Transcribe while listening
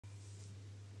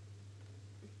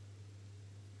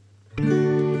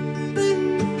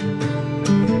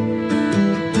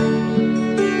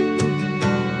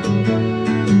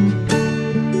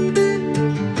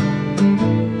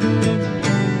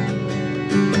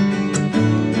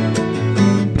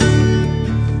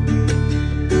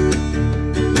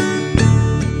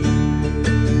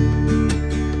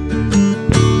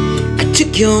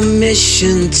take your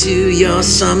mission to your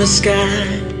summer sky,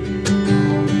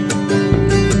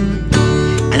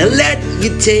 and I'll let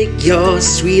you take your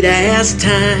sweet ass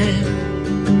time.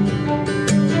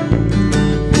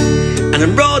 And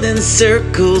I'm rolling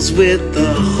circles with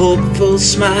a hopeful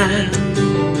smile.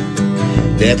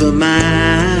 Never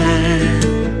mind,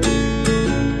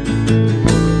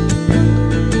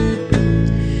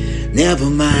 never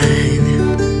mind.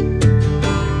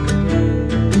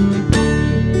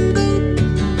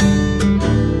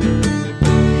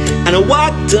 And I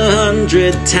walked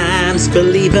 100 times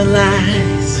believing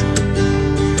lies,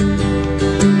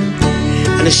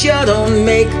 and I sure don't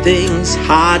make things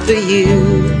hard for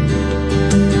you.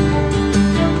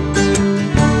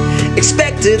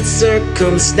 Expected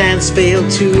circumstance failed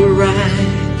to arrive,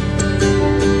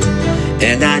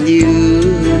 and I knew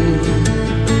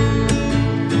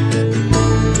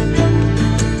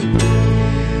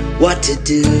what to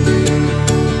do.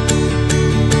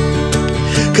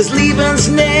 'Cause leaving's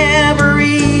never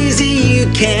easy. You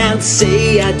can't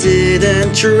say I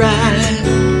didn't try.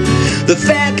 The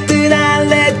fact that I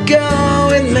let go,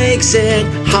 it makes it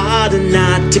harder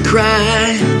not to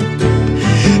cry.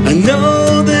 I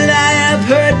know that I have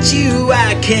hurt you,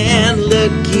 I can't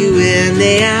look you in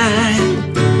the eye.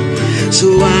 So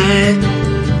why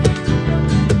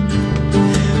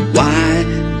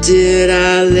did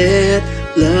I let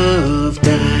love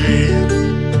die?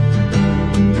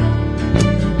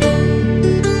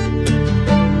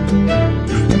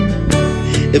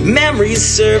 If memory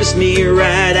serves me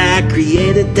right, I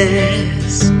created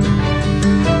this.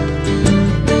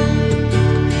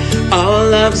 All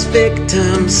love's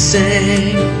victims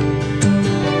sang,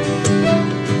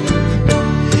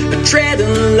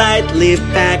 treading lightly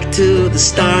back to the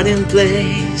starting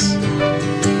place.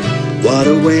 What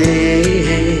a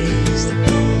waste,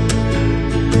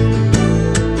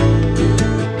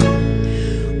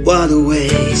 what a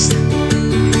waste.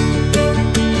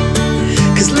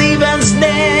 'Cause leaving's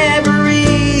never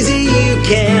easy. You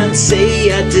can't say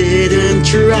I didn't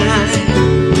try.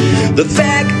 The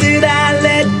fact that I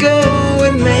let go,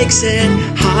 it makes it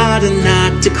harder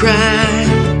not to cry.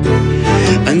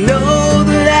 I know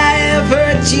that I have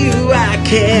hurt you, I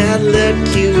can't look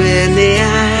you in the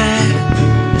eye.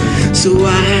 So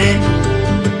why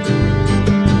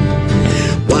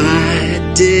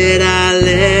did I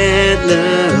let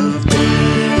love die?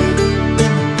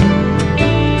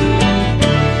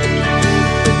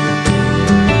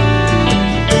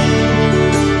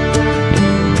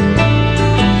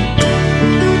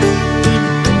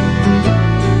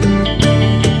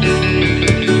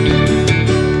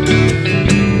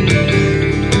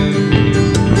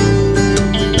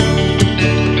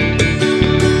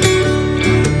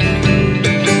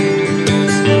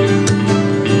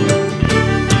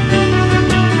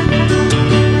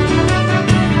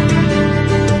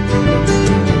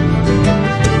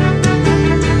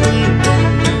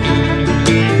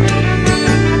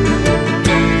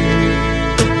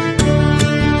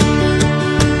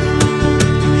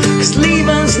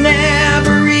 Leaving's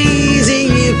never easy.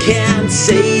 You can't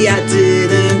say I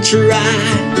didn't try.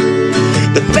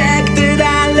 The fact that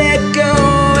I let go,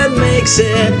 it makes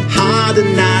it harder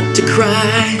not to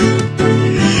cry.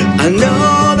 I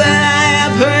know that I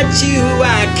have hurt you,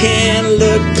 I can't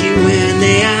look you in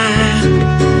the eye.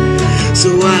 So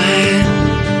why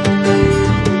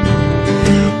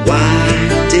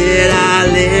did I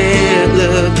let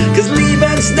love? 'Cause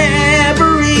leaving's never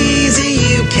easy.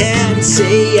 You can't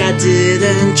say I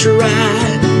didn't try.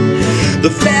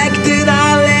 The fact that I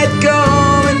let go,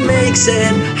 it makes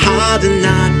it harder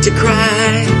not to cry.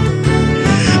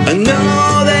 I know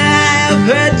that I have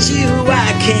hurt you, I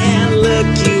can't look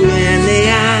you in the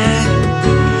eye.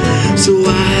 So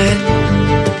why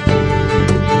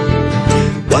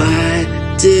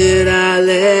did I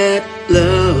let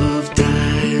love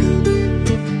die?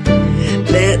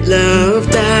 Let love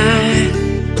die.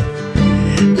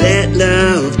 Let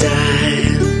love die.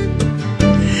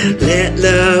 Let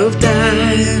love